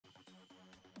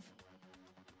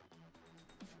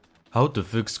How to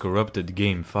fix corrupted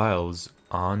game files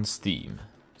on Steam.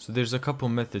 So there's a couple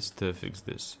methods to fix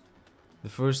this. The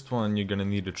first one you're gonna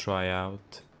need to try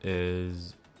out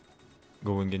is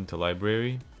going into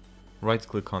library, right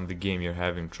click on the game you're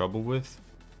having trouble with,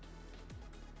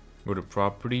 go to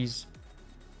properties,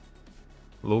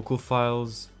 local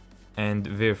files, and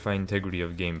verify integrity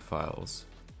of game files.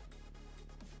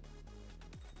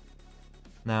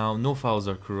 Now no files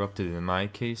are corrupted in my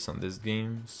case on this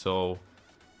game, so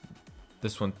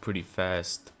this went pretty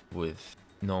fast with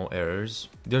no errors.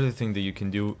 The other thing that you can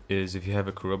do is if you have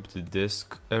a corrupted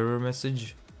disk error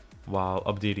message while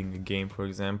updating the game, for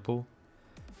example,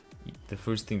 the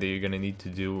first thing that you're gonna need to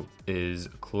do is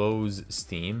close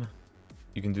Steam.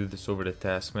 You can do this over the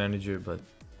task manager, but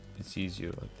it's easier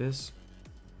like this.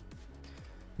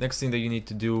 Next thing that you need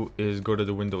to do is go to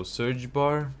the Windows search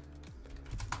bar,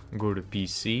 go to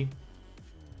PC,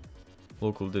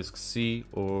 local disk C,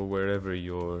 or wherever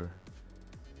your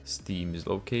Steam is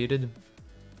located,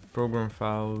 program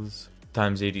files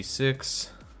times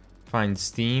 86, find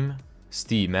Steam,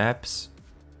 Steam apps,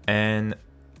 and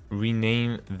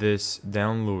rename this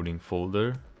downloading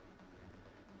folder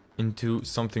into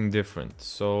something different.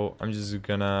 So I'm just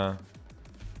gonna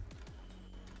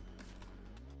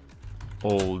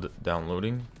old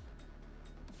downloading,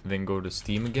 then go to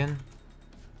Steam again.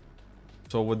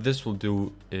 So what this will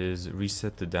do is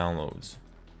reset the downloads.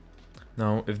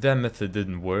 Now if that method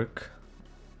didn't work,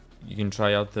 you can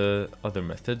try out the other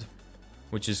method,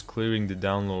 which is clearing the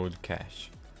download cache.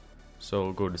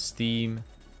 So go to Steam,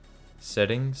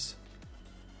 settings,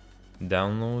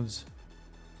 downloads,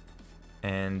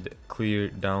 and clear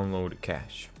download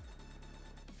cache.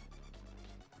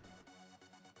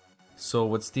 So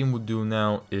what Steam would do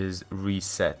now is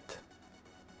reset.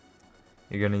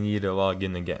 You're gonna need to log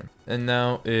in again. And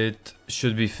now it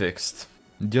should be fixed.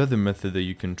 The other method that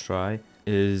you can try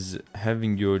is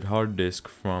having your hard disk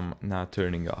from not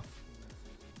turning off.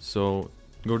 So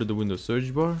go to the Windows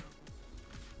search bar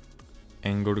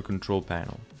and go to control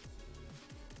panel.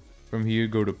 From here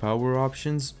go to power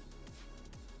options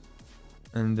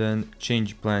and then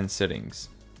change plan settings.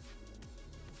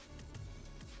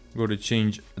 Go to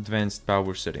change advanced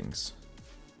power settings.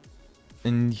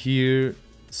 And here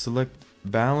select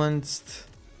balanced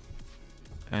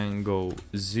and go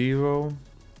 0,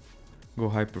 go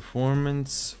high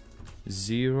performance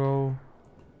 0,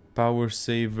 power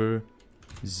saver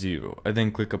 0, and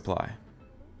then click apply.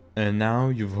 And now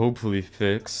you've hopefully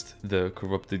fixed the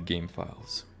corrupted game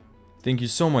files. Thank you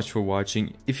so much for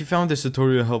watching. If you found this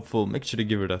tutorial helpful, make sure to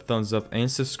give it a thumbs up and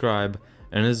subscribe,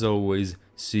 and as always,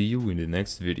 see you in the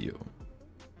next video.